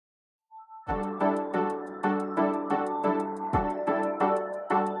Hello,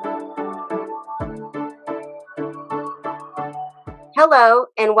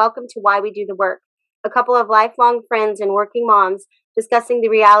 and welcome to Why We Do the Work, a couple of lifelong friends and working moms discussing the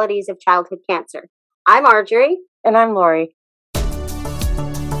realities of childhood cancer. I'm Arjorie. And I'm Lori.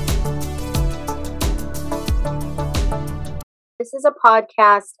 This is a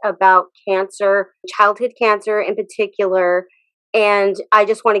podcast about cancer, childhood cancer in particular, and I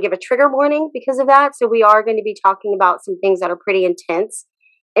just want to give a trigger warning because of that. So we are going to be talking about some things that are pretty intense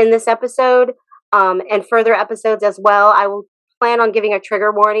in this episode, and further episodes as well. I will plan on giving a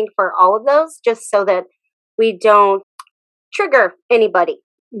trigger warning for all of those just so that we don't trigger anybody.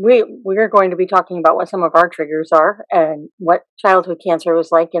 We're going to be talking about what some of our triggers are and what childhood cancer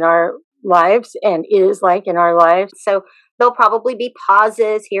was like in our lives and is like in our lives. So there'll probably be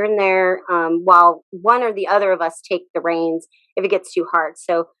pauses here and there while one or the other of us take the reins if it gets too hard.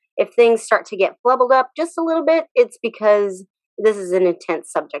 So if things start to get flubbled up just a little bit, it's because this is an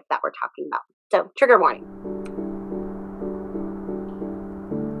intense subject that we're talking about. So trigger warning.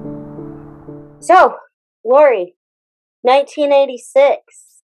 So, Lori, 1986.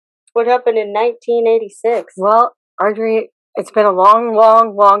 What happened in 1986? Well, Arjorie, it's been a long,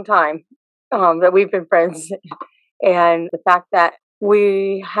 long, long time that we've been friends. And the fact that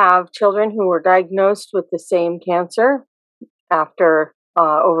we have children who were diagnosed with the same cancer after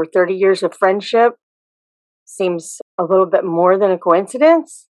over 30 years of friendship seems a little bit more than a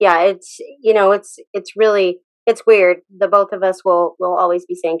coincidence. Yeah, it's weird. The both of us will always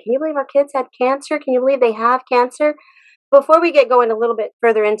be saying, can you believe our kids had cancer? Can you believe they have cancer? Before we get going a little bit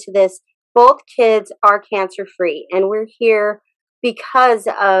further into this, both kids are cancer free. And we're here because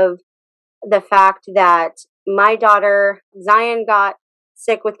of the fact that my daughter, Zion, got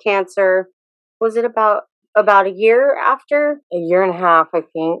sick with cancer. Was it about a year after? A year and a half, I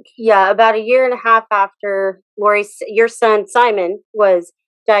think. Yeah, about a year and a half after your son, Simon, was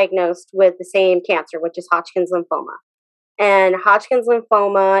diagnosed with the same cancer, which is Hodgkin's lymphoma. And Hodgkin's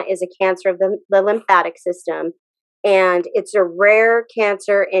lymphoma is a cancer of the lymphatic system, and it's a rare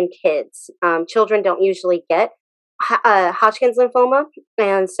cancer in kids. Children don't usually get Hodgkin's lymphoma,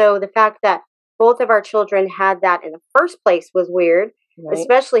 and so the fact that both of our children had that in the first place was weird, right?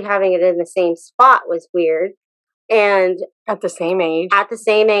 Especially having it in the same spot was weird. And at the same age,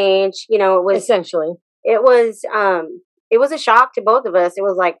 it was essentially, it was a shock to both of us. It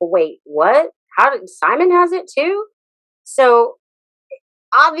was like, wait, what? How did Simon has it too? So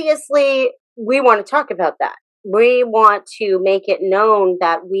obviously we want to talk about that. We want to make it known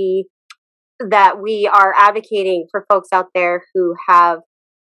that we are advocating for folks out there who have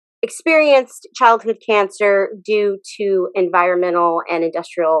experienced childhood cancer due to environmental and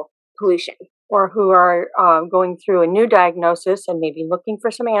industrial pollution, or who are going through a new diagnosis and maybe looking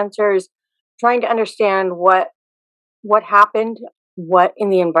for some answers, trying to understand what happened, what in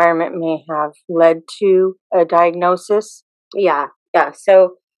the environment may have led to a diagnosis. Yeah.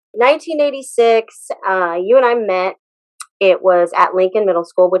 So 1986, you and I met. It was at Lincoln Middle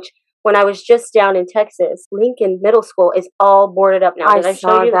School, which when I was just down in Texas, Lincoln Middle School is all boarded up now. Did I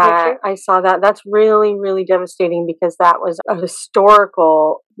show you the picture? I saw that. That's really, really devastating because that was a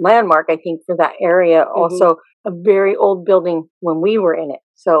historical landmark, I think, for that area. Mm-hmm. Also, a very old building when we were in it.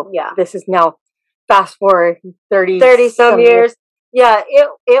 So yeah, this is now fast forward 30 some years. Yeah, it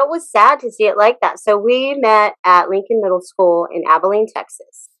was sad to see it like that. So we met at Lincoln Middle School in Abilene,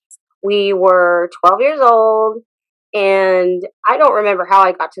 Texas. We were 12 years old. And I don't remember how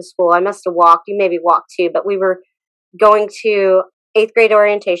I got to school. I must have walked. You maybe walked too. But we were going to 8th grade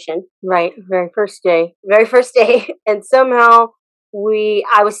orientation. Right. Very first day. And somehow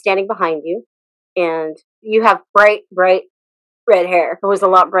I was standing behind you. And you have bright red hair. It was a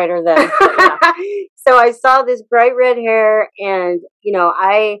lot brighter then. Yeah. So I saw this bright red hair. And,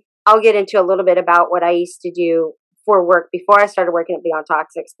 I'll get into a little bit about what I used to do for work before I started working at Beyond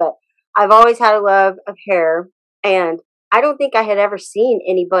Toxics. But I've always had a love of hair. And I don't think I had ever seen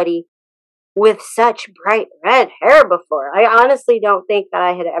anybody with such bright red hair before. I honestly don't think that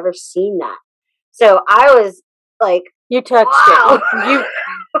I had ever seen that. So I was like, you touched it.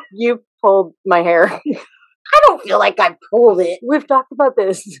 You pulled my hair. I don't feel like I pulled it. We've talked about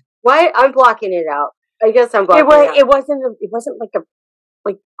this. Why? I'm blocking it out. I guess I'm blocking it out. It wasn't like a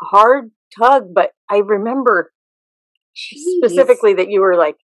hard tug, but I remember specifically that you were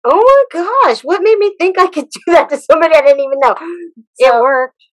like, oh my gosh, what made me think I could do that to somebody I didn't even know? So, it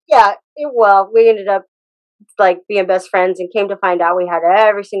worked. Yeah, we ended up being best friends and came to find out we had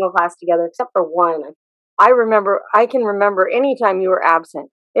every single class together except for one. I can remember any time you were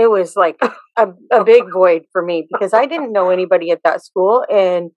absent. It was like a big void for me because I didn't know anybody at that school,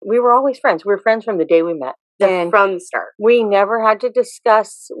 and we were always friends. We were friends from the day we met. And from the start. We never had to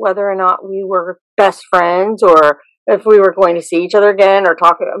discuss whether or not we were best friends or if we were going to see each other again or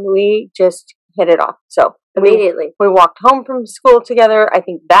talk. We just hit it off. So immediately we walked home from school together, I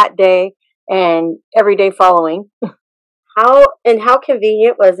think that day and every day following. How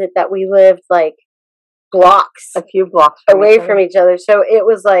convenient was it that we lived like blocks, a few blocks away from each other? So it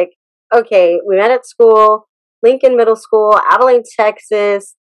was like, okay, we met at school, Lincoln Middle School, Abilene,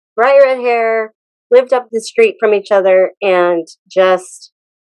 Texas, bright red hair, lived up the street from each other, and just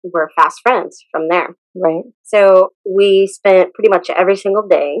were fast friends from there. Right. So we spent pretty much every single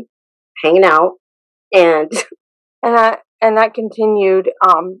day hanging out, and that continued.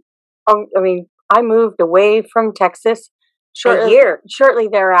 I moved away from Texas shortly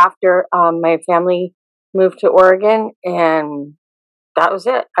thereafter. My family moved to Oregon, and that was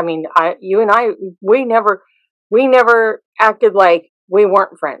it. I mean, you and I, we never acted like we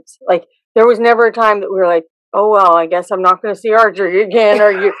weren't friends. Like there was never a time that we were like, oh well, I guess I'm not going to see Arjorie again.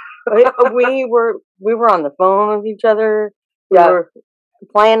 Or you, we were on the phone with each other. We were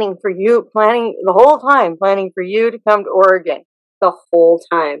planning the whole time, planning for you to come to Oregon the whole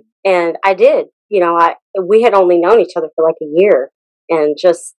time, and I did. We had only known each other for like a year, and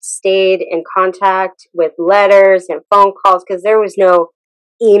just stayed in contact with letters and phone calls because there was no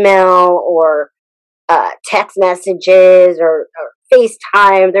email or text messages or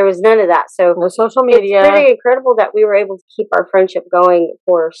FaceTime. There was none of that. So no social media. It's pretty incredible that we were able to keep our friendship going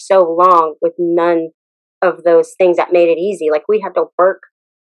for so long with none of those things that made it easy. Like we had to work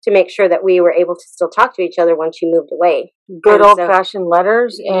to make sure that we were able to still talk to each other once you moved away. Good old-fashioned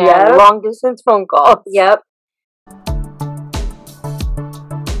letters and long-distance phone calls. Yep.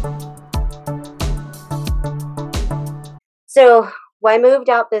 So I moved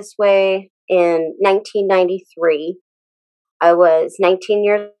out this way in 1993. I was 19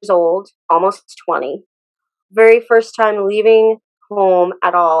 years old, almost 20. Very first time leaving home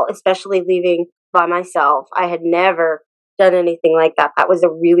at all, especially leaving by myself. I had never done anything like that. That was a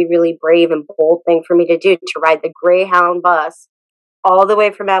really, really brave and bold thing for me to do, to ride the Greyhound bus all the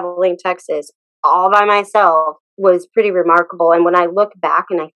way from Abilene, Texas, all by myself, was pretty remarkable. And when I look back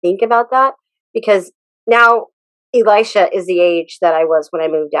and I think about that, because now Elisha is the age that I was when I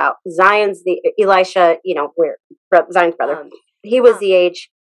moved out. Zion's Elisha, Zion's brother. He was the age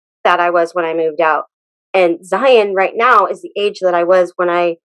that I was when I moved out. And Zion right now is the age that I was when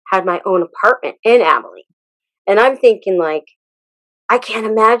I had my own apartment in Abilene. And I'm thinking, like, I can't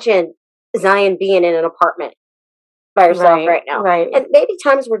imagine Zion being in an apartment by herself right now. Right. And maybe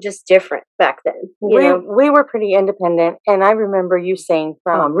times were just different back then. We were pretty independent. And I remember you saying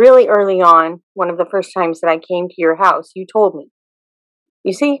from really early on, one of the first times that I came to your house, you told me,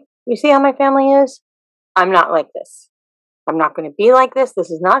 you see how my family is? I'm not like this. I'm not going to be like this.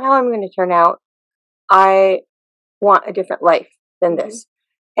 This is not how I'm going to turn out. I want a different life than this.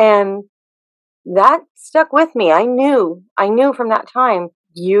 And that stuck with me. I knew from that time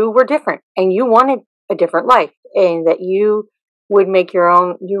you were different and you wanted a different life, and that you would make you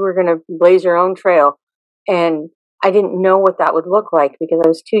were going to blaze your own trail. And I didn't know what that would look like because I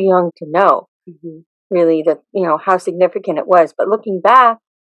was too young to know really that, how significant it was. But looking back,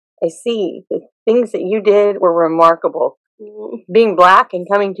 I see the things that you did were remarkable. Being Black and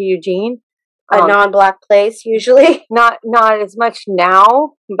coming to Eugene, a non-Black place usually. Not as much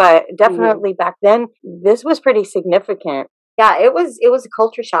now, but definitely back then, this was pretty significant. Yeah, it was a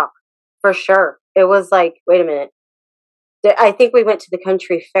culture shock for sure. It was like, wait a minute. I think we went to the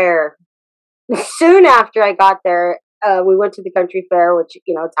country fair soon after I got there. We went to the country fair, which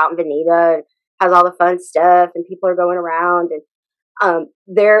it's out in Veneta and has all the fun stuff, and people are going around. And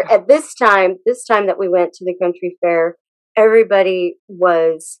there at this time that we went to the country fair, everybody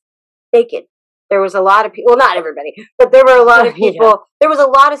was naked. There was a lot of people, well, not everybody, but there were a lot of people. Yeah. There was a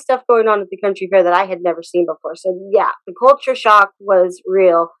lot of stuff going on at the country fair that I had never seen before. So yeah, the culture shock was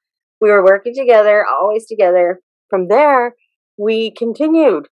real. We were working together, always together. From there, we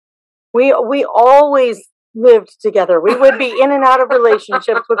continued. We always lived together. We would be in and out of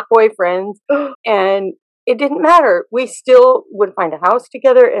relationships with boyfriends, and it didn't matter. We still would find a house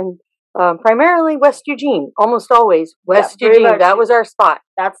together, and primarily West Eugene, almost always West Eugene. That was our spot.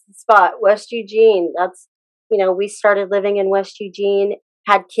 That's the spot, West Eugene. That's, we started living in West Eugene,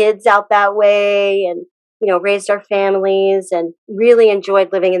 had kids out that way, and, raised our families, and really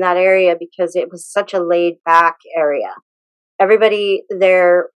enjoyed living in that area because it was such a laid back area. Everybody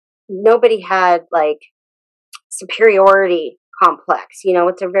there, nobody had like superiority complex.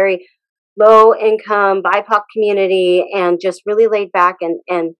 It's a very low income BIPOC community, and just really laid back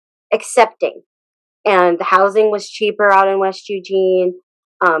and accepting. And the housing was cheaper out in West Eugene.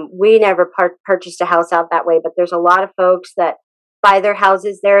 We never purchased a house out that way, but there's a lot of folks that buy their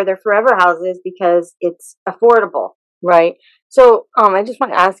houses there, their forever houses, because it's affordable. Right. So I just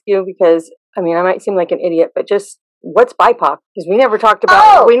want to ask you, because I mean, I might seem like an idiot, but just what's BIPOC? Because we never talked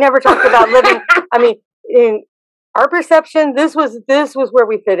about living. I mean, in our perception, this was where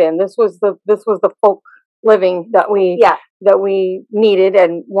we fit in. This was the folk living that we needed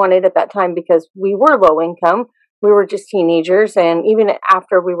and wanted at that time, because we were low income. We were just teenagers, and even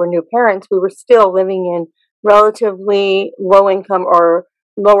after we were new parents, we were still living in relatively low income or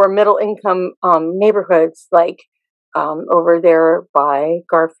lower middle income neighborhoods, like over there by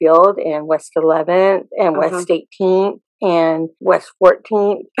Garfield and West 11th and West 18th and West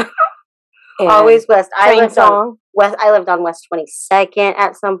 14th. Always West. I lived on West 22nd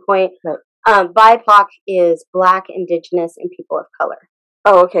at some point. Right. BIPOC is Black, Indigenous, and people of color.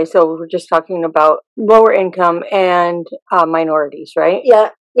 Oh, okay. So we're just talking about lower income and minorities, right? Yeah.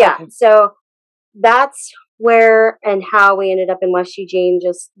 Okay. So that's where and how we ended up in West Eugene,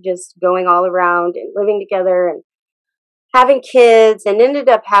 just going all around and living together and having kids, and ended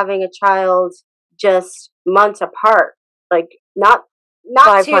up having a child just months apart, like not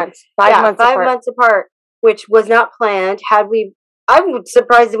 5 months. 5 months apart, which was not planned. I'm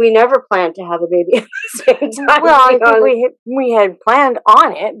surprised that we never planned to have a baby at the same time. Well, I think we had planned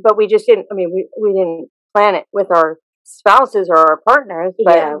on it, but we just didn't. I mean, we didn't plan it with our spouses or our partners.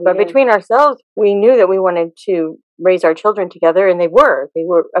 But between ourselves, we knew that we wanted to raise our children together, and they were.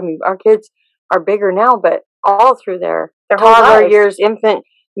 I mean, our kids are bigger now, but all through their toddler years, infant.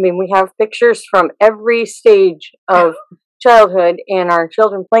 I mean, we have pictures from every stage of childhood and our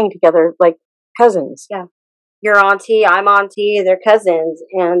children playing together like cousins. Yeah. You're auntie, I'm auntie, they're cousins,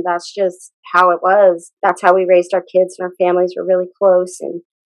 and that's just how it was. That's how we raised our kids, and our families were really close,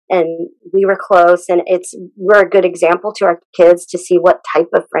 and we were close, and we're a good example to our kids to see what type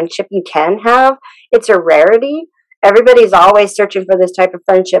of friendship you can have. It's a rarity. Everybody's always searching for this type of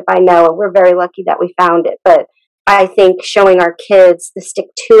friendship, I know, and we're very lucky that we found it. But I think showing our kids the stick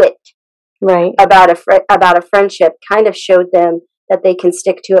to it, right, about a friendship kind of showed them that they can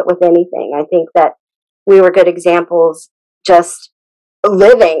stick to it with anything. I think that we were good examples just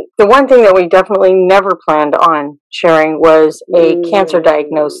living. The one thing that we definitely never planned on sharing was a cancer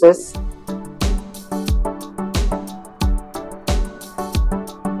diagnosis.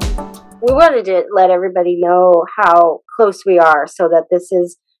 We wanted to let everybody know how close we are, so that this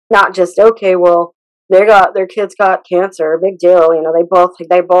is not just, okay, well, their kids got cancer, big deal. You know,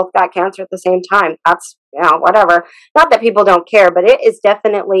 they both got cancer at the same time. That's, whatever. Not that people don't care, but it is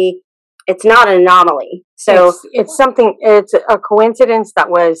definitely, it's not an anomaly. So it's a coincidence that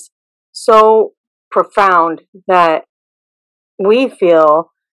was so profound that we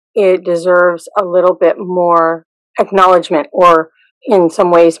feel it deserves a little bit more acknowledgement, or in some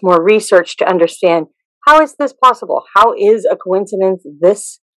ways more research to understand, how is this possible? How is a coincidence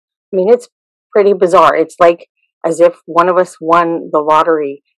this? I mean, it's pretty bizarre. It's like as if one of us won the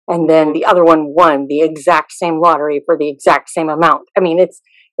lottery and then the other one won the exact same lottery for the exact same amount. I mean,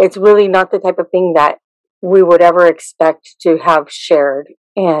 it's really not the type of thing that we would ever expect to have shared.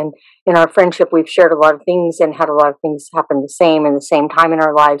 And in our friendship, we've shared a lot of things and had a lot of things happen in the same time in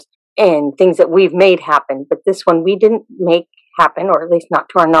our lives, and things that we've made happen. But this one we didn't make happen, or at least not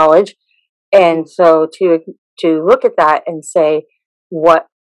to our knowledge. And so to look at that and say, what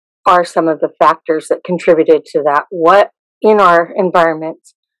are some of the factors that contributed to that? What in our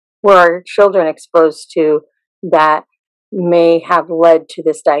environments were our children exposed to that may have led to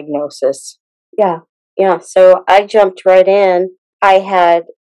this diagnosis? Yeah. So I jumped right in. I had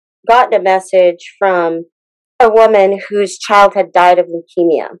gotten a message from a woman whose child had died of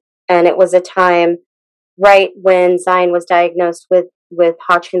leukemia. And it was a time right when Zion was diagnosed with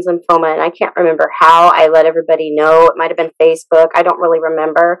Hodgkin's lymphoma. And I can't remember how I let everybody know. It might have been Facebook. I don't really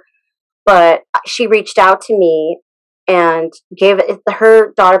remember. But she reached out to me and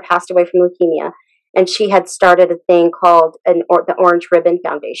her daughter passed away from leukemia. And she had started a thing called the Orange Ribbon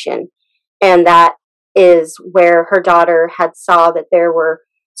Foundation. And that is where her daughter had saw that there were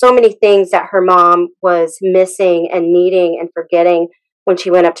so many things that her mom was missing and needing and forgetting when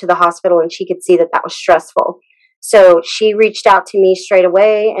she went up to the hospital, and she could see that was stressful. So she reached out to me straight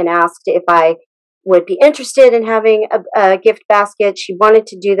away and asked if I would be interested in having a gift basket. She wanted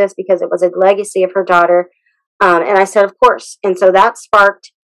to do this because it was a legacy of her daughter. And I said, of course. And so that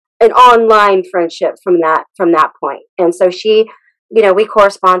sparked an online friendship from that point. And so she, we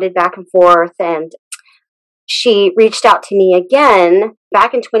corresponded back and forth, and she reached out to me again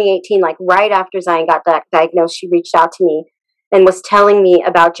back in 2018, like right after Zion got diagnosed, she reached out to me and was telling me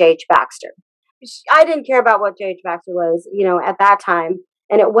about J.H. Baxter. I didn't care about what J.H. Baxter was, at that time.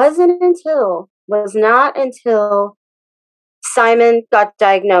 And it was not until Simon got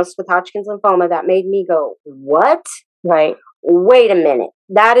diagnosed with Hodgkin's lymphoma that made me go, what? Right. Wait a minute.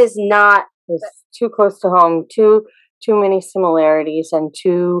 That is not. It's too close to home, too many similarities, and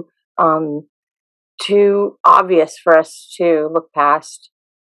too obvious for us to look past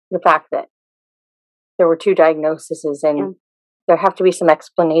the fact that there were two diagnoses, and there have to be some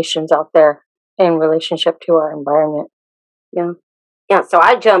explanations out there in relationship to our environment. Yeah. So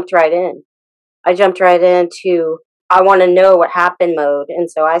I jumped right in. Into I want to know what happened mode, and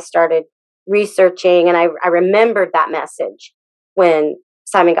so I started researching, and I remembered that message when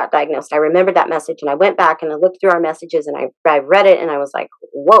Simon got diagnosed. I remembered that message, and I went back and I looked through our messages, and I read it, and I was like,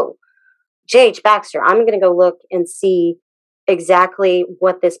 whoa, J.H. Baxter, I'm going to go look and see exactly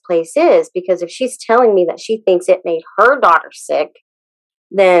what this place is, because if she's telling me that she thinks it made her daughter sick,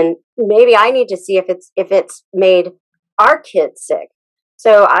 then maybe I need to see if it's made our kids sick.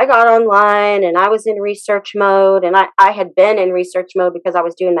 So I got online and I was in research mode, and I had been in research mode because I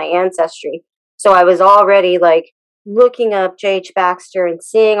was doing my ancestry. So I was already like looking up J.H. Baxter and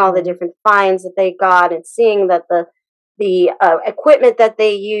seeing all the different finds that they got, and seeing that the equipment that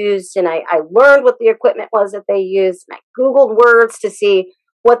they used, and I learned what the equipment was that they used, and I Googled words to see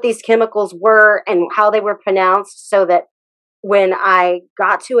what these chemicals were and how they were pronounced, so that when I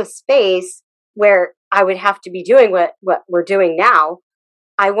got to a space where I would have to be doing what we're doing now,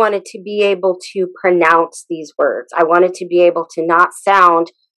 I wanted to be able to pronounce these words. I wanted to be able to not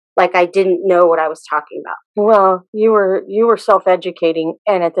sound like I didn't know what I was talking about. Well, you were self-educating,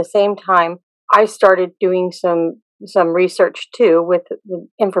 and at the same time, I started doing some research too with the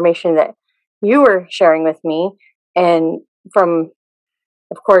information that you were sharing with me. And from,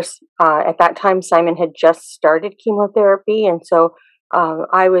 of course, at that time, Simon had just started chemotherapy, and so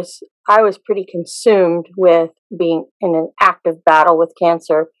I was pretty consumed with being in an active battle with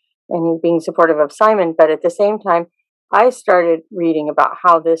cancer and being supportive of Simon. But at the same time, I started reading about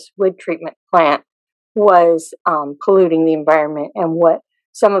how this wood treatment plant was polluting the environment, and what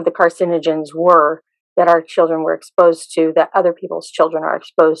some of the carcinogens were that our children were exposed to, that other people's children are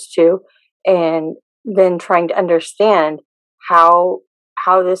exposed to, and then trying to understand how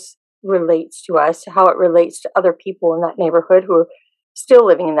this relates to us, how it relates to other people in that neighborhood who are still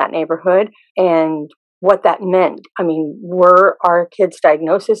living in that neighborhood, and what that meant. I mean, were our kids'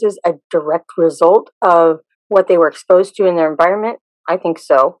 diagnoses a direct result of what they were exposed to in their environment? I think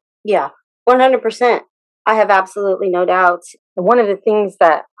so. Yeah, 100%. I have absolutely no doubt. One of the things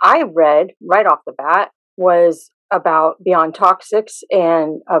that I read right off the bat was about Beyond Toxics,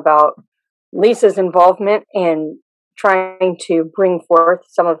 and about Lisa's involvement in trying to bring forth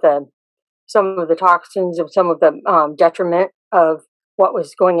some of the toxins, of some of the detriment of what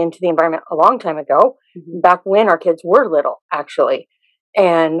was going into the environment a long time ago, back when our kids were little, actually.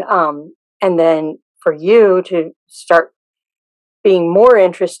 And then for you to start being more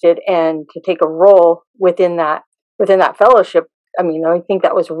interested and to take a role within that fellowship, I mean, I think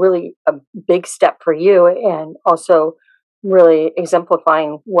that was really a big step for you, and also really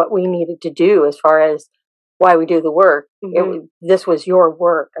exemplifying what we needed to do as far as why we do the work. This was your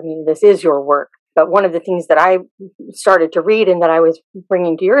work. I mean, this is your work. But one of the things that I started to read and that I was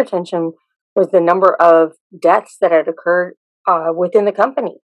bringing to your attention was the number of deaths that had occurred within the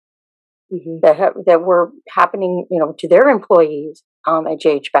company, that were happening, to their employees at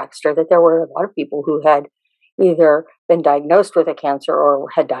J.H. Baxter. That there were a lot of people who had either been diagnosed with a cancer or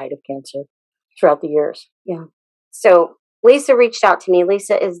had died of cancer throughout the years. Yeah. So Lisa reached out to me.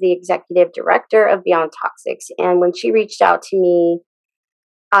 Lisa is the executive director of Beyond Toxics, and when she reached out to me,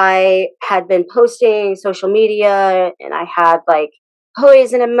 I had been posting social media, and I had like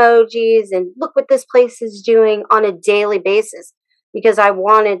poison emojis and look what this place is doing on a daily basis, because I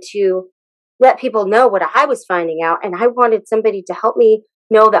wanted to let people know what I was finding out, and I wanted somebody to help me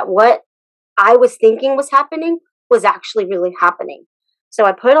know that what I was thinking was happening was actually really happening. So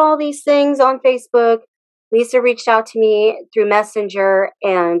I put all these things on Facebook. Lisa reached out to me through Messenger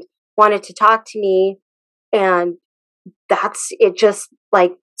and wanted to talk to me, and it just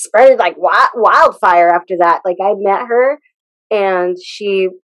like spread like wildfire after that. Like, I met her, and she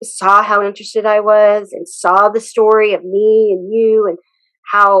saw how interested I was, and saw the story of me and you and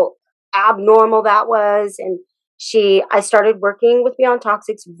how abnormal that was. And I started working with Beyond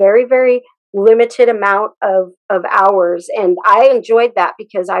Toxics very, very limited amount of hours, and I enjoyed that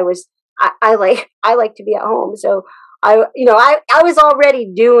because I like to be at home. So I was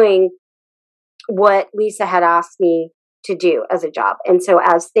already doing what Lisa had asked me to do as a job. And so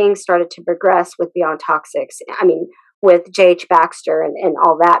as things started to progress with Beyond Toxics, I mean, with J.H. Baxter and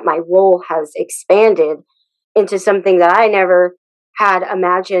all that, my role has expanded into something that I never had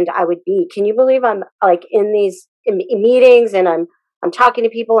imagined I would be. Can you believe I'm like in these meetings and I'm talking to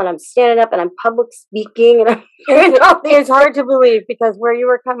people and I'm standing up and I'm public speaking and I'm it's hard to believe because where you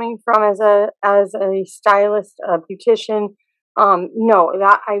were coming from as a stylist, a beautician, no,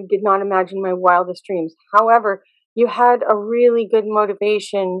 that I did not imagine my wildest dreams. However, you had a really good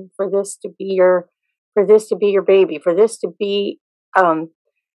motivation for this to be your baby, for this to be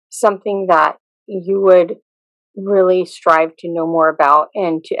something that you would really strive to know more about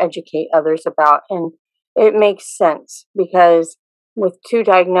and to educate others about. And it makes sense because with 2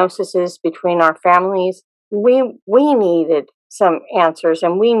 diagnoses between our families, we needed some answers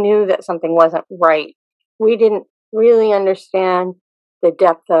and we knew that something wasn't right. We didn't really understand the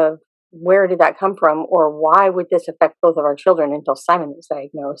depth of where did that come from or why would this affect both of our children until Simon was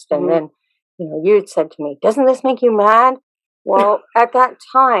diagnosed. And then, you had said to me, doesn't this make you mad? Well, at that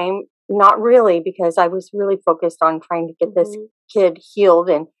time, not really, because I was really focused on trying to get this kid healed.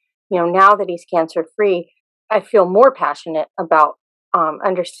 And, now that he's cancer free, I feel more passionate about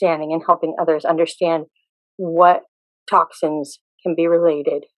understanding and helping others understand what toxins can be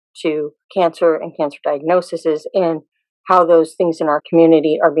related to cancer and cancer diagnoses and how those things in our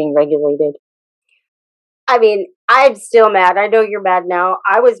community are being regulated. I mean, I'm still mad. I know you're mad now.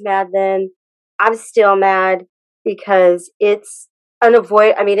 I was mad then. I'm still mad because it's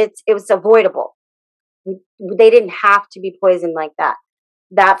it was avoidable. They didn't have to be poisoned like that.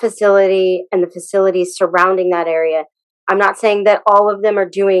 That facility and the facilities surrounding that area. I'm not saying that all of them are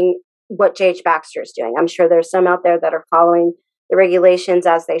doing what J.H. Baxter is doing. I'm sure there's some out there that are following the regulations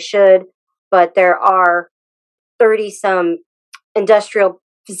as they should, but there are 30 some industrial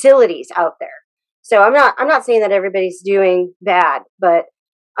facilities out there. So I'm not saying that everybody's doing bad, but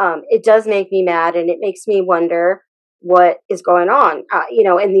it does make me mad, and it makes me wonder what is going on,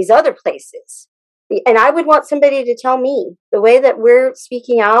 in these other places. And I would want somebody to tell me the way that we're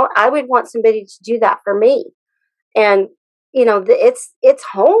speaking out. I would want somebody to do that for me. And it's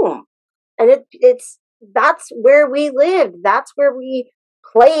home, and that's where we lived. That's where we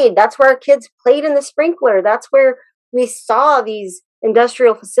played. That's where our kids played in the sprinkler. That's where we saw these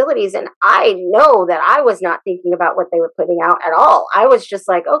industrial facilities. And I know that I was not thinking about what they were putting out at all. I was just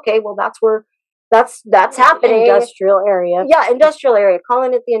like, okay, well, that's where that's happening. Industrial area. Yeah, industrial area.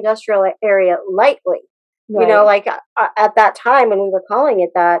 Calling it the industrial area lightly. Right. At that time when we were calling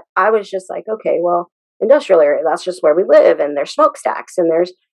it that, I was just like, okay, well, industrial area, that's just where we live, and there's smokestacks and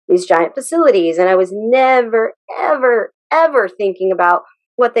there's these giant facilities, and I was never ever ever thinking about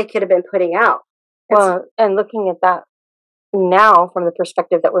what they could have been putting out. And looking at that now from the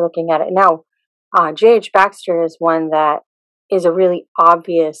perspective that we're looking at it now, J.H. Baxter is one that is a really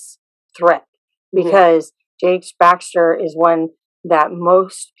obvious threat because J.H. Baxter is one that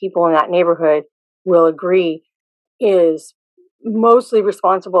most people in that neighborhood will agree is mostly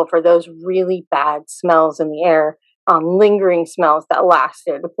responsible for those really bad smells in the air, lingering smells that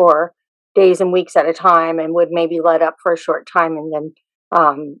lasted for days and weeks at a time and would maybe let up for a short time and then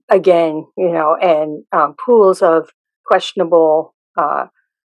again, and pools of questionable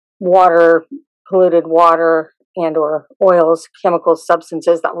water, polluted water, and or oils, chemicals,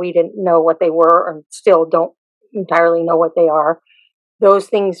 substances that we didn't know what they were or still don't entirely know what they are. Those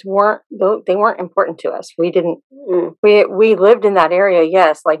things weren't important to us. We didn't, we lived in that area,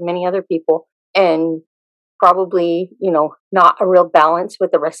 yes, like many other people, and probably, not a real balance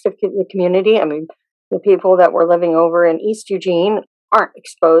with the rest of the community. I mean, the people that were living over in East Eugene aren't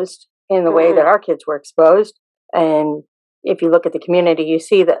exposed in the way that our kids were exposed. And if you look at the community, you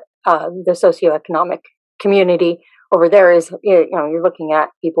see that the socioeconomic community over there is, you're looking at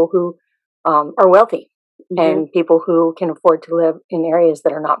people who are wealthy. And people who can afford to live in areas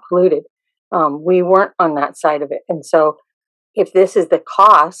that are not polluted. We weren't on that side of it. And so if this is the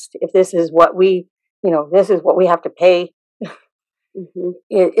cost, if this is what this is what we have to pay,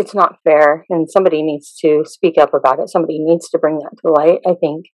 it's not fair. And somebody needs to speak up about it. Somebody needs to bring that to light, I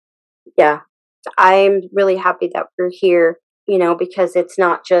think. Yeah. I'm really happy that we're here, because it's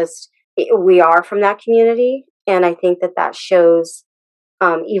not just, we are from that community. And I think that shows,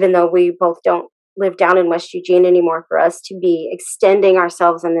 even though we both don't live down in West Eugene anymore, for us to be extending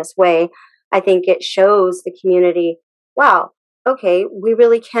ourselves in this way, I think it shows the community, wow, okay, we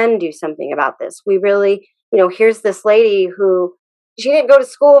really can do something about this. We really, here's this lady who, she didn't go to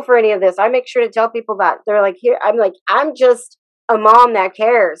school for any of this. I make sure to tell people that. They're like, I'm just a mom that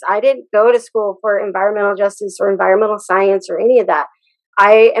cares. I didn't go to school for environmental justice or environmental science or any of that.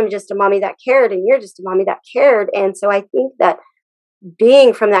 I am just a mommy that cared, and you're just a mommy that cared. And so I think that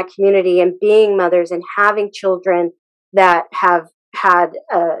being from that community and being mothers and having children that have had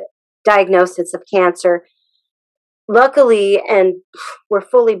a diagnosis of cancer, luckily, and we're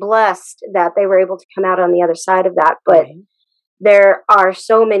fully blessed that they were able to come out on the other side of that. But there are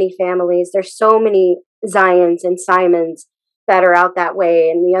so many families, there's so many Zions and Simons that are out that way,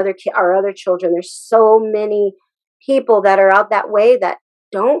 and our other children. There's so many people that are out that way that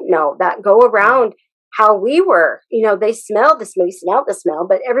don't know, that go around how we were. They smell the smell,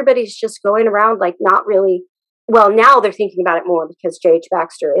 but everybody's just going around like not really. Well, now they're thinking about it more because J.H.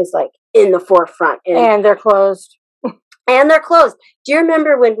 Baxter is like in the forefront, and they're closed. And they're closed. Do you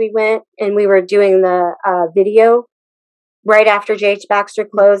remember when we went and we were doing the video right after J.H. Baxter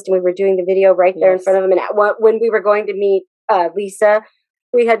closed, and we were doing the video right there in front of him? And when we were going to meet Lisa,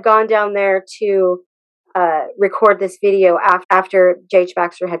 we had gone down there to record this video after J.H.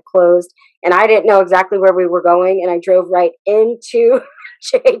 Baxter had closed, and I didn't know exactly where we were going, and I drove right into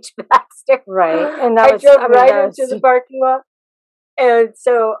J.H. Baxter. Right, and I drove right into the parking lot, and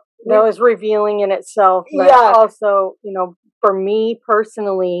so that was revealing in itself. But also, for me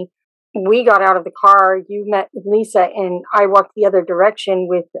personally, we got out of the car. You met Lisa, and I walked the other direction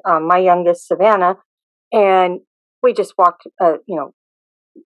with my youngest, Savannah, and we just walked,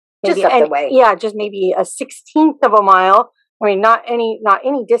 just up the way. Yeah, just maybe a 16th of a mile. I mean, not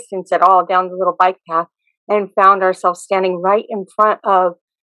any distance at all down the little bike path, and found ourselves standing right in front of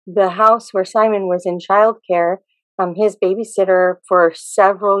the house where Simon was in childcare. His babysitter for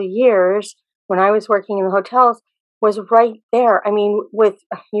several years, when I was working in the hotels, was right there. I mean,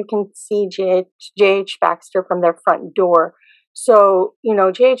 you can see J.H. Baxter from their front door. So,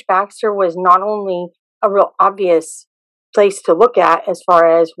 J.H. Baxter was not only a real obvious place to look at as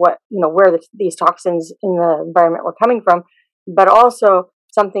far as where these toxins in the environment were coming from, but also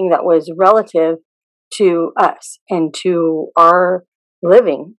something that was relative to us and to our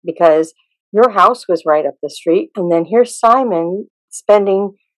living, because your house was right up the street, and then here's Simon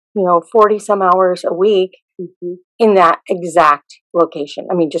spending 40 some hours a week in that exact location.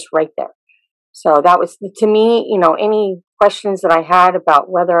 I mean, just right there. So that was, to me, any questions that I had about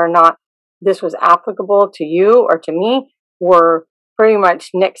whether or not this was applicable to you or to me were pretty much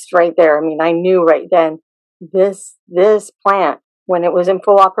nixed right there. I mean, I knew right then this plant, when it was in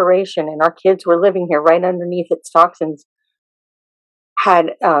full operation and our kids were living here right underneath its toxins, had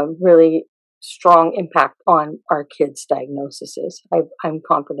really strong impact on our kids' diagnoses. I'm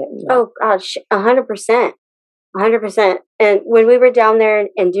confident in that. Oh gosh, 100%. 100%. And when we were down there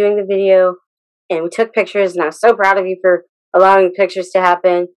and doing the video, and we took pictures, and I was so proud of you for allowing the pictures to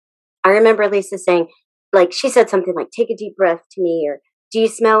happen. I remember Lisa saying, she said something like, "Take a deep breath" to me, or "Do you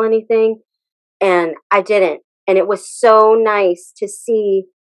smell anything?" And I didn't. And it was so nice to see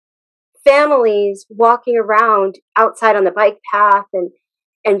families walking around outside on the bike path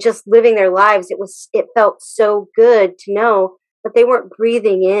and just living their lives. It felt so good to know that they weren't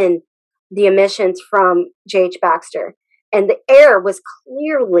breathing in the emissions from J.H. Baxter. And the air was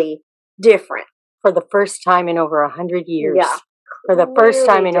clearly different. For the first time in over 100 years. Yeah. For the first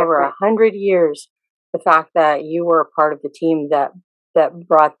time in over 100 years, the fact that you were a part of the team that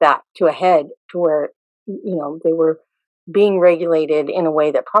brought that to a head, to where, they were being regulated in a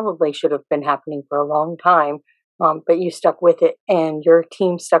way that probably should have been happening for a long time. But you stuck with it, and your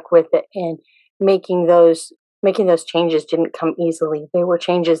team stuck with it, and making those changes didn't come easily. They were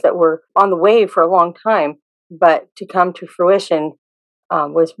changes that were on the way for a long time, but to come to fruition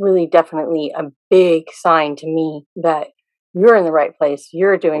was really definitely a big sign to me that you're in the right place,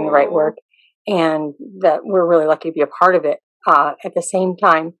 you're doing the right work, and that we're really lucky to be a part of it. At the same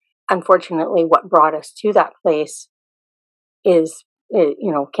time, unfortunately, what brought us to that place is,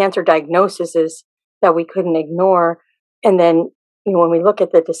 cancer diagnoses that we couldn't ignore. And then, when we look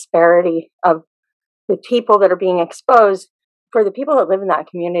at the disparity of the people that are being exposed, for the people that live in that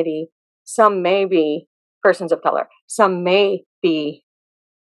community, some may be persons of color, some may be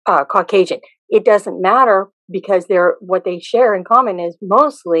Caucasian. It doesn't matter, because what they share in common is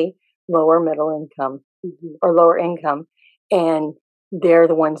mostly lower middle income or lower income. And they're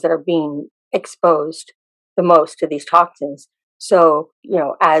the ones that are being exposed the most to these toxins. So,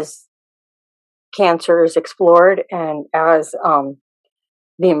 as cancer is explored, and as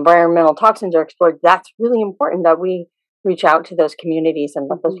the environmental toxins are explored, that's really important that we reach out to those communities and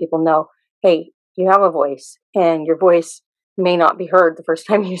let those people know, hey, you have a voice, and your voice may not be heard the first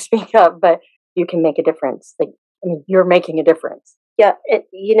time you speak up, but you can make a difference. You're making a difference. Yeah,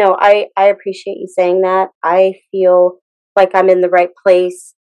 I appreciate you saying that. I feel like I'm in the right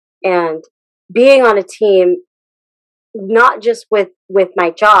place, and being on a team, not just with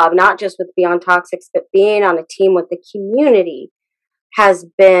my job, not just with Beyond Toxics, but being on a team with the community has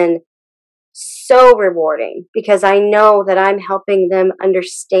been so rewarding, because I know that I'm helping them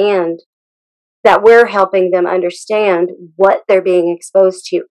understand, that we're helping them understand what they're being exposed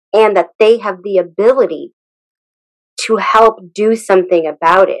to, and that they have the ability to help do something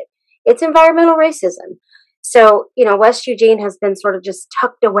about it. It's environmental racism. So, West Eugene has been sort of just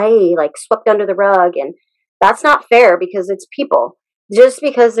tucked away, like swept under the rug. And that's not fair, because it's people. Just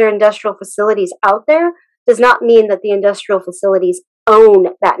because there are industrial facilities out there does not mean that the industrial facilities own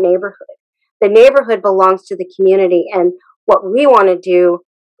that neighborhood. The neighborhood belongs to the community. And what we want to do,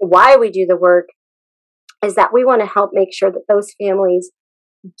 why we do the work, is that we want to help make sure that those families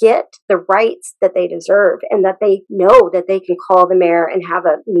get the rights that they deserve, and that they know that they can call the mayor and have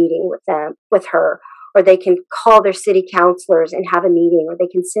a meeting with her, or they can call their city councilors and have a meeting, or they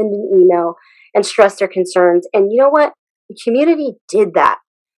can send an email and stress their concerns. And you know what? The community did that.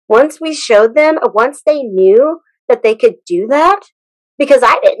 Once we showed them, once they knew that they could do that, because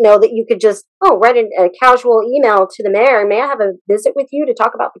I didn't know that you could just, write a casual email to the mayor, may I have a visit with you to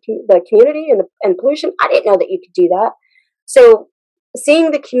talk about the community and pollution? I didn't know that you could do that. So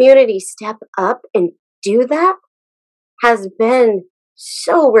seeing the community step up and do that has been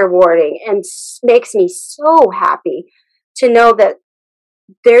so rewarding, and makes me so happy to know that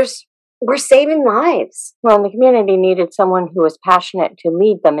we're saving lives. Well, the community needed someone who was passionate to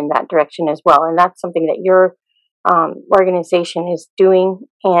lead them in that direction as well. And that's something that your organization is doing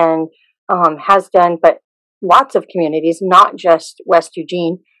and has done, but lots of communities, not just West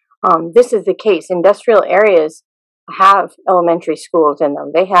Eugene. This is the case. Industrial areas have elementary schools in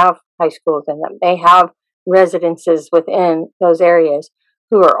them. They have high schools in them. They have residences within those areas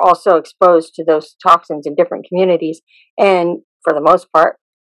who are also exposed to those toxins in different communities. And for the most part,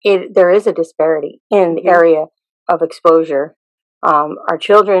 there is a disparity in the area of exposure. Our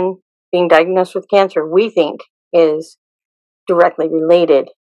children being diagnosed with cancer, we think, is directly related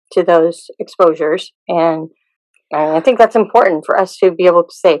to those exposures. And I think that's important for us to be able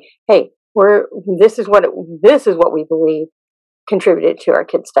to say, hey, this is what we believe contributed to our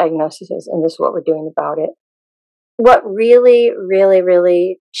kids' diagnoses, and this is what we're doing about it. What really, really,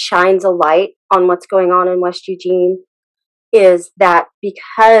 really shines a light on what's going on in West Eugene is that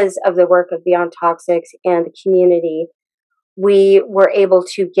because of the work of Beyond Toxics and the community, we were able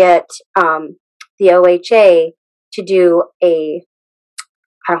to get the OHA to do I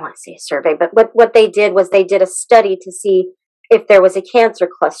don't want to say a survey, but what they did was they did a study to see if there was a cancer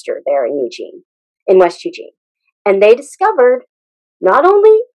cluster there in West Eugene. And they discovered not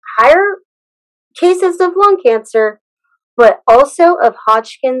only higher cases of lung cancer, but also of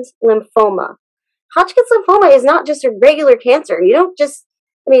Hodgkin's lymphoma. Hodgkin's lymphoma is not just a regular cancer. You don't just,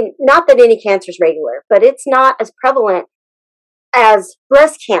 not that any cancer is regular, but it's not as prevalent as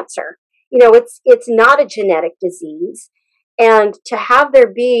breast cancer. It's not a genetic disease. And to have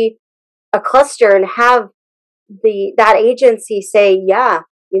there be a cluster and have that agency say, yeah,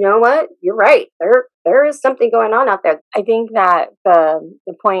 you know what, you're right, there is something going on out there. I think that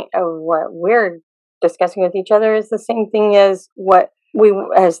the point of what we're discussing with each other is the same thing as the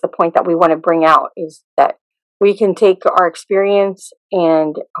point that we want to bring out, is that we can take our experience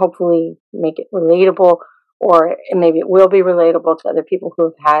and hopefully make it relatable, or maybe it will be relatable to other people who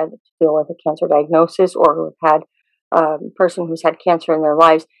have had to deal with a cancer diagnosis, or who have had a person who's had cancer in their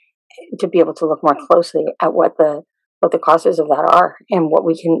lives, to be able to look more closely at what the causes of that are, and what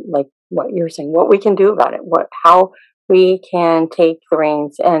we can, like what you're saying, what we can do about it, how we can take the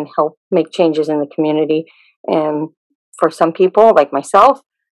reins and help make changes in the community. And for some people, like myself,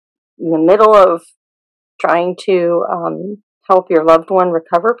 in the middle of trying to help your loved one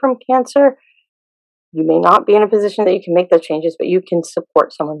recover from cancer, you may not be in a position that you can make those changes, but you can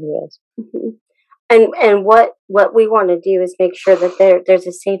support someone who is. Mm-hmm. And what we want to do is make sure that there's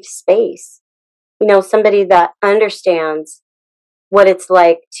a safe space. Somebody that understands what it's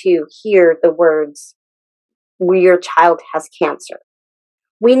like to hear the words, your child has cancer.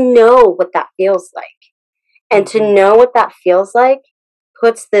 We know what that feels like. And to know what that feels like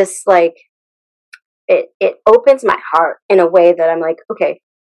puts this, it opens my heart in a way that I'm like, okay,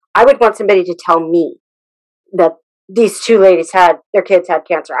 I would want somebody to tell me that these two ladies their kids had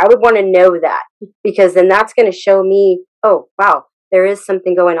cancer. I would want to know that, because then that's going to show me, oh, wow, there is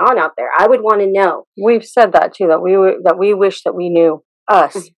something going on out there. I would want to know. We've said that too, that we wish that we knew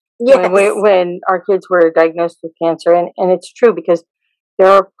us. Yes. when our kids were diagnosed with cancer. And it's true, because there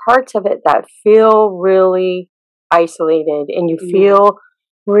are parts of it that feel really isolated, and you feel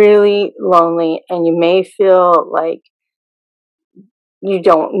really lonely, and you may feel like you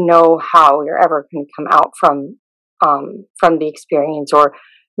don't know how you're ever going to come out from from the experience, or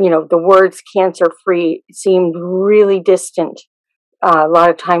the words cancer-free seemed really distant a lot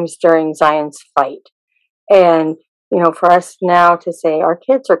of times during Zion's fight. And for us now to say our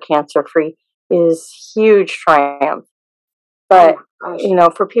kids are cancer-free is huge triumph. But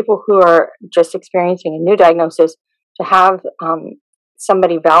for people who are just experiencing a new diagnosis, to have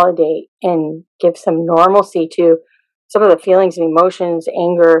somebody validate and give some normalcy to some of the feelings and emotions,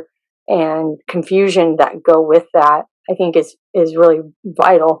 anger and confusion that go with that, I think is really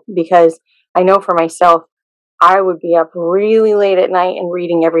vital. Because I know for myself, I would be up really late at night and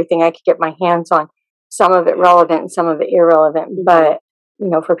reading everything I could get my hands on, some of it relevant and some of it irrelevant. But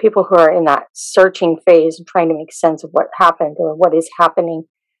for people who are in that searching phase and trying to make sense of what happened or what is happening,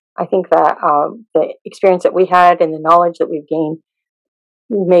 I think that the experience that we had and the knowledge that we've gained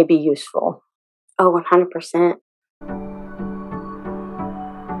may be useful. Oh, 100%.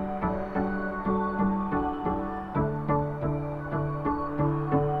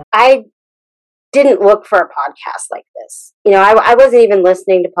 I didn't look for a podcast like this. I wasn't even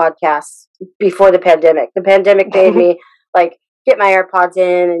listening to podcasts before the pandemic. The pandemic made me get my AirPods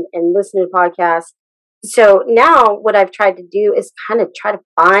in and listen to podcasts. So now what I've tried to do is kind of try to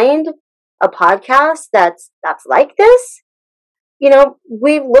find a podcast that's like this.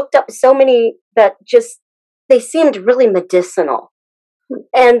 We've looked up so many that they seemed really medicinal.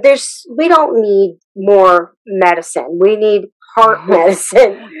 And we don't need more medicine. We need heart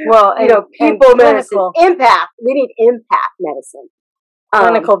medicine. Well, people medicine, empath. We need empath medicine.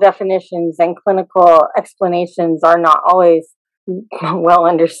 Clinical definitions and clinical explanations are not always well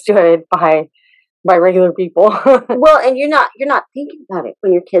understood by regular people. Well, and you're not thinking about it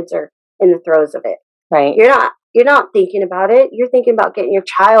when your kids are in the throes of it. Right. You're not thinking about it. You're thinking about getting your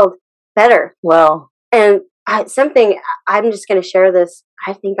child better. Well, and something I'm just going to share this.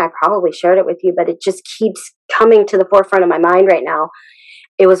 I think I probably shared it with you, but it just keeps coming to the forefront of my mind right now.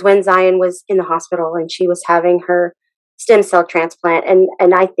 It was when Zion was in the hospital and she was having her stem cell transplant.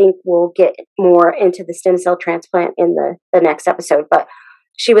 And I think we'll get more into the stem cell transplant in the next episode. But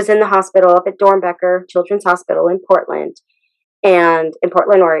she was in the hospital up at Dornbecker Children's Hospital in Portland,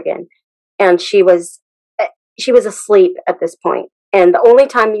 Oregon. And she was asleep at this point. And the only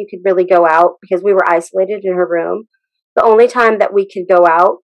time you could really go out, because we were isolated in her room, the only time that we could go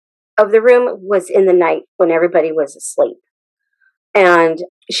out of the room was in the night when everybody was asleep. And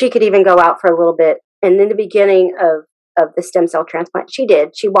she could even go out for a little bit. And in the beginning of the stem cell transplant, she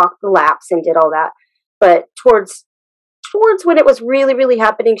did. She walked the laps and did all that. But towards when it was really, really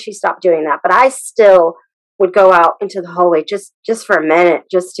happening, she stopped doing that. But I still would go out into the hallway just for a minute,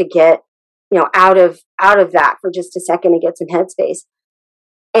 just to get out of that for just a second and get some headspace.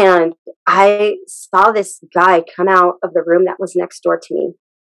 And I saw this guy come out of the room that was next door to me.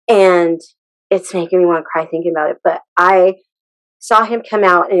 And it's making me want to cry thinking about it. But I saw him come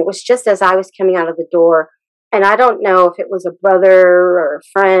out, and it was just as I was coming out of the door. And I don't know if it was a brother or a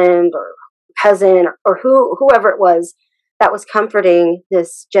friend or cousin or whoever it was that was comforting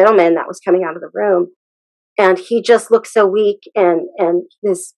this gentleman that was coming out of the room. And he just looked so weak, and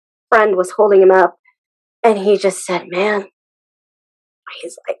this friend was holding him up, and he just said, "Man,"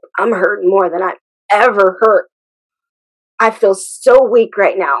 he's like, "I'm hurting more than I've ever hurt. I feel so weak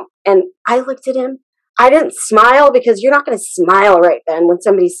right now." And I looked at him. I didn't smile, because you're not going to smile right then when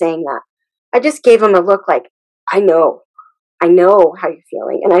somebody's saying that. I just gave him a look like, I know how you're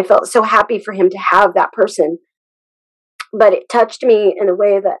feeling. And I felt so happy for him to have that person. But it touched me in a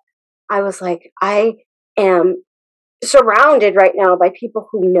way that I was like, I am surrounded right now by people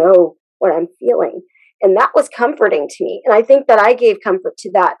who know what I'm feeling. And that was comforting to me. And I think that I gave comfort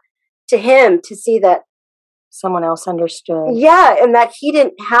to him, to see that someone else understood. Yeah, and that he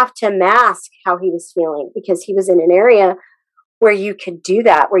didn't have to mask how he was feeling, because he was in an area where you could do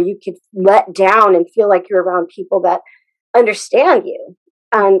that, where you could let down and feel like you're around people that understand you.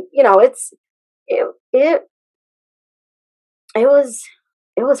 And it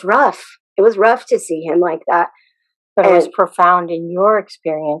was rough. It was rough to see him like that. But it was profound in your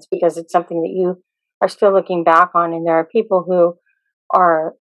experience, because it's something that you are still looking back on. And there are people who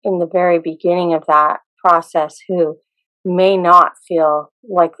are in the very beginning of that process who may not feel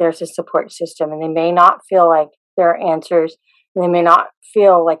like there's a support system, and they may not feel like there are answers, and they may not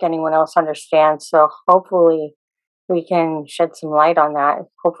feel like anyone else understands. So hopefully we can shed some light on that.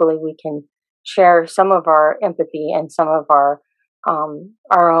 Hopefully we can share some of our empathy and some of our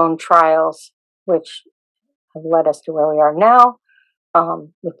own trials, which have led us to where we are now,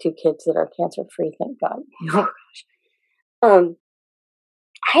 with 2 kids that are cancer-free, thank God.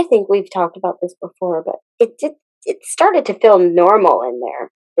 I think we've talked about this before, but it started to feel normal in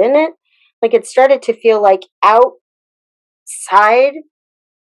there, didn't it? Like, it started to feel like out outside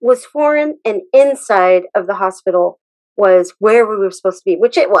was foreign, and inside of the hospital was where we were supposed to be,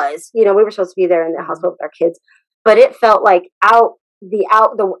 which it was. We were supposed to be there in the hospital with our kids, but it felt like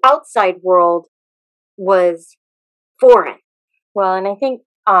the outside world was foreign. Well, and I think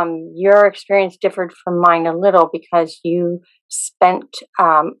your experience differed from mine a little because you spent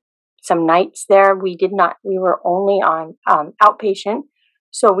some nights there. We were only on outpatient,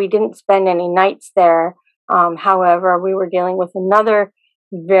 so we didn't spend any nights there. However, we were dealing with another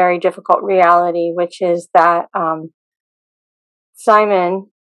very difficult reality, which is that Simon,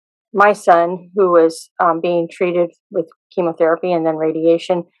 my son, who was being treated with chemotherapy and then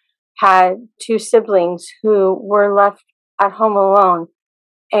radiation, had two siblings who were left at home alone.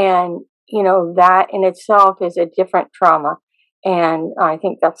 And, that in itself is a different trauma. And I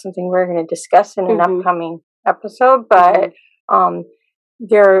think that's something we're going to discuss in an upcoming episode. But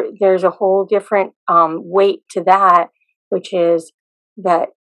there's a whole different weight to that, which is that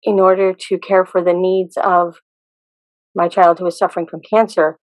in order to care for the needs of my child who was suffering from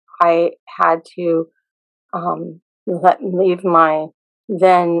cancer, I had to leave my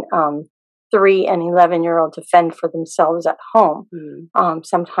then 3 and 11-year-old to fend for themselves at home.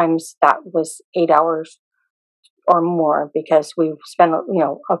 Sometimes that was 8 hours or more because we spent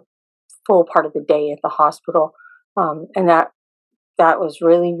a full part of the day at the hospital, and that was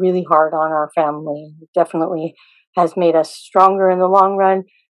really, really hard on our family. It definitely has made us stronger in the long run,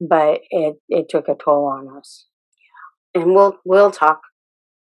 but it took a toll on us. And we'll talk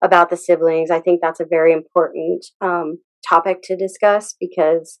about the siblings. I think that's a very important topic to discuss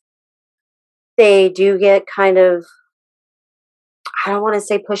because they do get kind of, I don't want to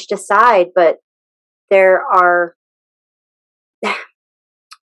say pushed aside, but there are,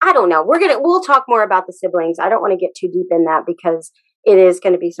 I don't know. We'll talk more about the siblings. I don't want to get too deep in that because it is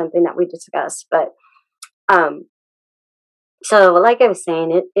going to be something that we discuss. But, so like I was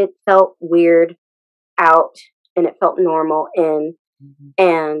saying, it felt weird out and it felt normal in,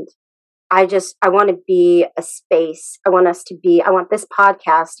 and I want to be a space. I want this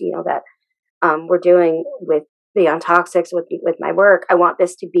podcast, that we're doing with Beyond Toxics with my work. I want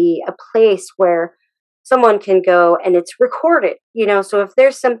this to be a place where someone can go and it's recorded, so if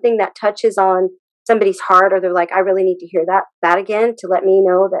there's something that touches on somebody's heart or they're like, I really need to hear that again to let me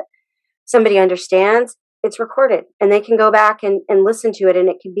know that somebody understands, it's recorded and they can go back and listen to it. And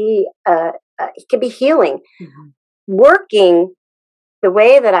it could be healing. Working the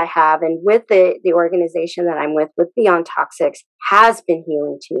way that I have and with the organization that I'm with Beyond Toxics has been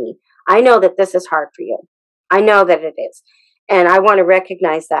healing to me. I know that this is hard for you. I know that it is. And I want to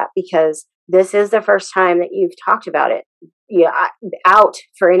recognize that because this is the first time that you've talked about it out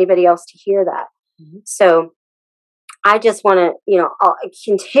for anybody else to hear that. So I just want to, I'll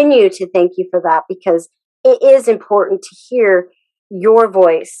continue to thank you for that because it is important to hear your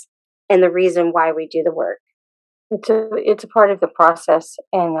voice and the reason why we do the work. It's a part of the process,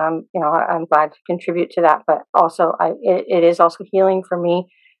 and I'm glad to contribute to that. But also, it is also healing for me.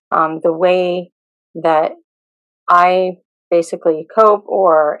 The way that I basically cope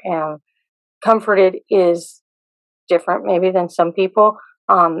or am comforted is different, maybe than some people.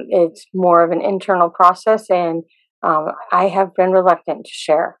 It's more of an internal process, and I have been reluctant to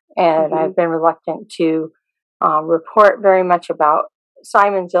share, and I've been reluctant to report very much about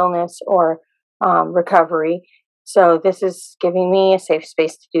Simon's illness or recovery. So this is giving me a safe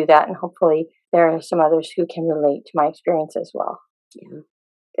space to do that, and hopefully there are some others who can relate to my experience as well. Yeah,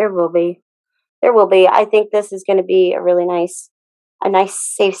 there will be. I think this is going to be a really nice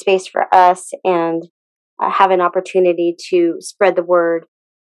safe space for us and have an opportunity to spread the word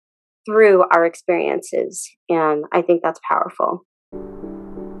through our experiences. And I think that's powerful.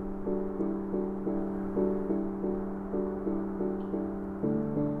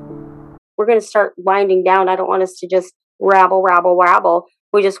 We're going to start winding down. I don't want us to just rabble.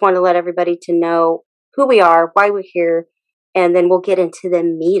 We just want to let everybody to know who we are, why we're here, and then we'll get into the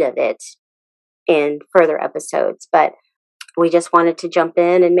meat of it in further episodes. But we just wanted to jump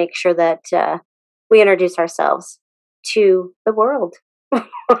in and make sure that we introduce ourselves to the world.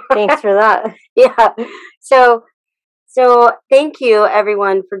 Thanks for that. Yeah. So thank you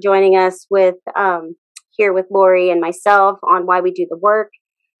everyone for joining us with here with Lori and myself on why we do the work.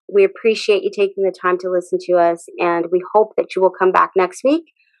 We appreciate you taking the time to listen to us, and we hope that you will come back next week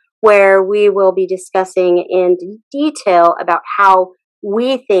where we will be discussing in detail about how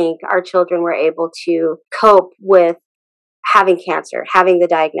we think our children were able to cope with having cancer, having the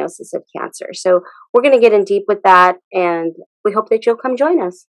diagnosis of cancer. So we're going to get in deep with that, and we hope that you'll come join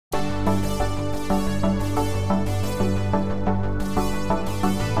us.